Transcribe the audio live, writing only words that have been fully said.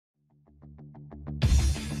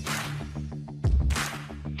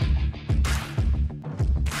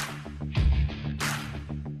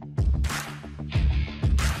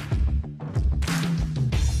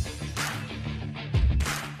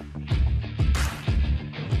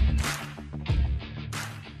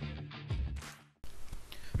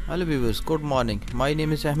Hello viewers, good morning. My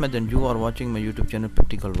name is Ahmed and you are watching my YouTube channel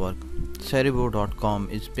Practical Work. Receved.com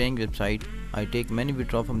is paying website. I take many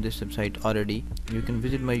withdraw from this website already. You can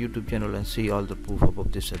visit my YouTube channel and see all the proof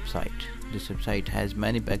of this website. This website has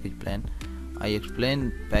many package plan. I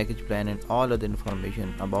explain package plan and all other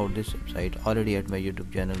information about this website already at my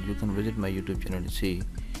YouTube channel. You can visit my YouTube channel to see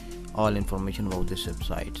all information about this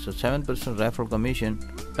website. So 7% referral commission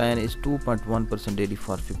plan is 2.1% daily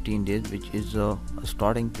for 15 days, which is a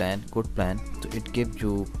starting plan, good plan. So it gives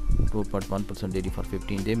you 2.1% daily for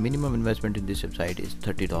 15 days. Minimum investment in this website is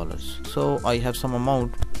 $30. So I have some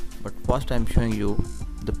amount, but first I'm showing you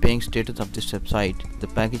the paying status of this website. The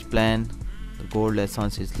package plan, the gold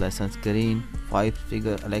license is license green,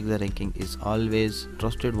 5-figure Alexa ranking is always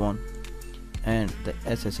trusted one, and the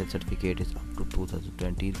SSL certificate is up to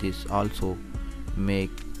 2020. This also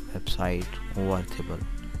make website worthable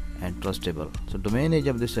and trustable. So domain age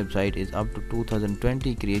of this website is up to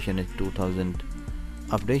 2020, creation is 2000,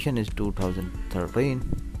 updation is 2013,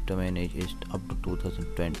 domain age is up to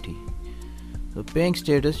 2020. So paying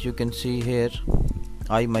status, you can see here,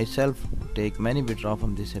 I myself take many withdraw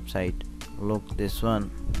from this website. Look, this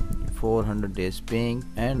one 400 days paying,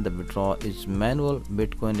 and the withdraw is manual,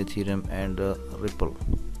 Bitcoin, Ethereum and Ripple.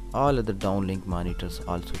 All other downlink monitors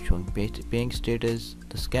also showing paying status.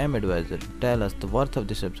 The scam advisor tell us the worth of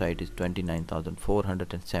this website is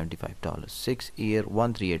 $29,475. 6 year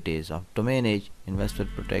 138 days of domain age. Investor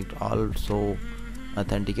Protect also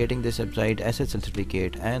authenticating this website, SSL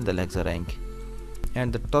certificate and the Alexa rank.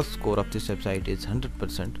 And the trust score of this website is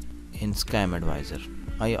 100% in scam advisor.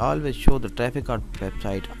 I always show the traffic on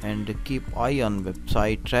website and keep eye on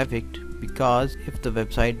website traffic, because if the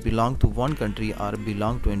website belong to one country or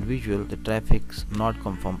belong to individual, the traffic's not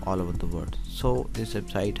come from all over the world. So this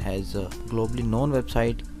website has a globally known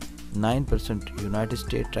website. 9% United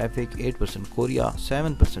States traffic, 8% Korea,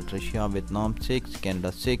 7% Russia, Vietnam 6,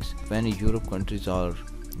 Canada 6. Many Europe countries are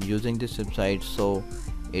using this website, so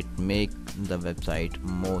it make the website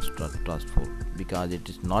most trustful because it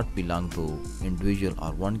is not belong to individual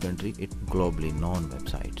or one country, it globally known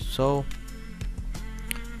website. So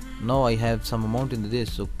now I have some amount in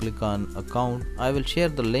this, so click on account. I will share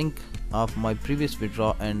the link of my previous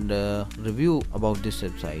withdraw and review about this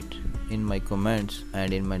website in my comments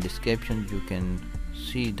and in my description. You can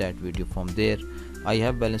see that video from there. I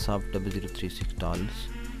have balance of $0036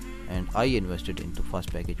 and I invested into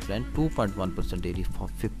first package plan 2.1% daily for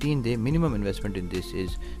 15 days. Minimum investment in this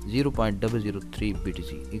is 0.003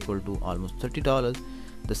 BTC, equal to almost $30.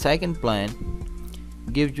 The second plan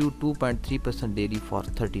gives you 2.3% daily for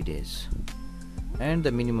 30 days, and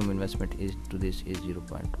the minimum investment is to this is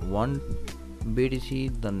 0.1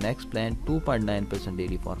 BTC. The next plan 2.9%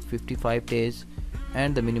 daily for 55 days,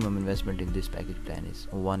 and the minimum investment in this package plan is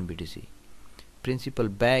 1 BTC. Principal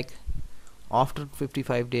back after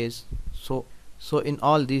 55 days. So in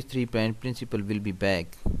all these three plans, principal will be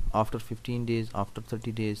back after 15 days, after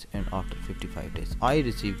 30 days and after 55 days. I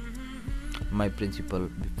received my principal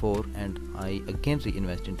before and I again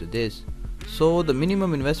reinvest into this. So the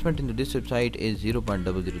minimum investment into this website is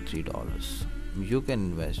 $0.003. You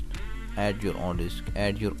can invest at your own risk,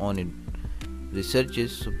 add your own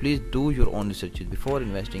researches. So please do your own researches before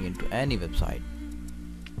investing into any website,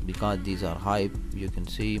 because these are hype. You can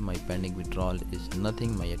see my pending withdrawal is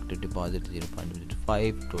nothing, my active deposit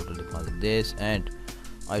 0.05, total deposit this, and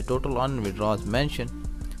I total on withdrawals mentioned.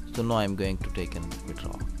 So now I'm going to take an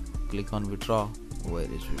withdraw. Click on withdraw. Where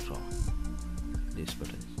is withdraw? This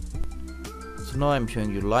button. So now I'm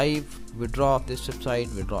showing you live withdraw of this website.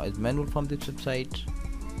 Withdraw is manual from this website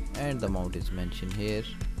and the amount is mentioned here.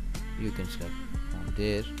 You can select from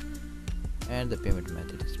there, and the payment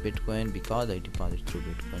method is Bitcoin because I deposit through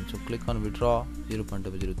Bitcoin. So click on withdraw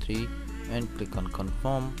 0.003 and click on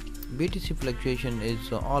confirm. BTC fluctuation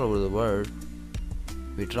is all over the world.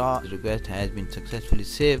 Withdraw request has been successfully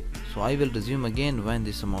saved. So I will resume again when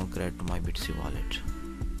this amount credit to my BTC wallet.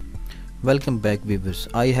 Welcome back viewers.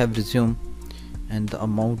 I have resumed and the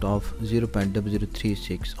amount of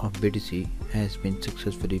 0.0036 of BTC has been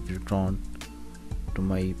successfully withdrawn to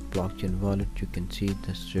my blockchain wallet. You can see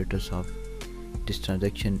the status of this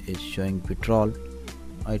transaction is showing withdrawal.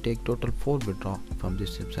 I take total 4 withdrawal from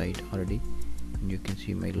this website already, and you can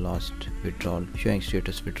see my last withdrawal showing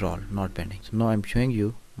status withdrawal not pending. So now I'm showing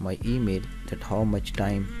you my email, that how much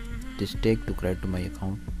time this take to credit to my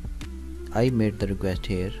account. I made the request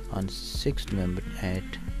here on 6th November at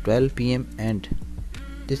 12 PM and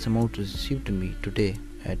this amount was received to me today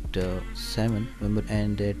at 7 November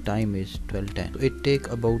and the time is 12:10. So it take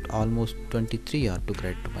about almost 23 hours to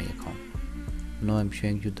credit to my account. Now I'm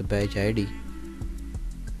showing you the badge ID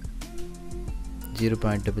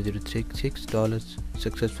 $0.0036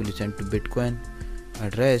 successfully sent to Bitcoin.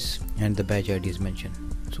 Address and the batch ID is mentioned.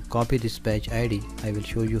 So copy this batch ID. I will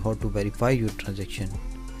show you how to verify your transaction.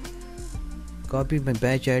 Copy my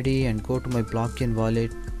batch ID and go to my blockchain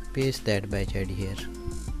wallet. Paste that batch ID here,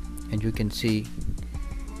 and you can see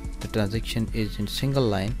the transaction is in single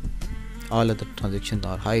line. All other transactions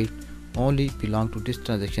are hide. Only belong to this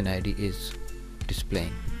transaction ID is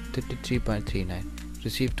displaying 33.39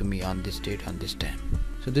 received to me on this date on this time.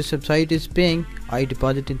 So this website is paying. I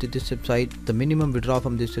deposit into this website. The minimum withdrawal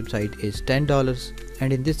from this website is $10,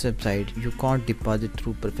 and in this website you can't deposit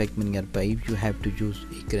through Perfect Money or Pipe. You have to use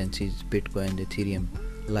e-currencies, Bitcoin, Ethereum,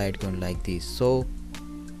 Litecoin like these. So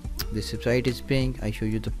this website is paying. I show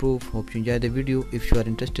you the proof. Hope you enjoy the video. If you are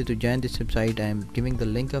interested to join this website, I am giving the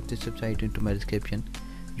link of this website into my description.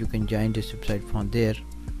 You can join this website from there.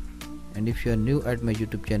 And if you are new at my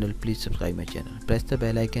YouTube channel, please subscribe my channel. Press the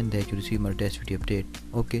bell icon that you receive my latest video update.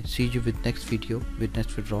 Okay, see you with next video with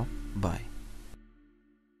next withdrawal. Bye.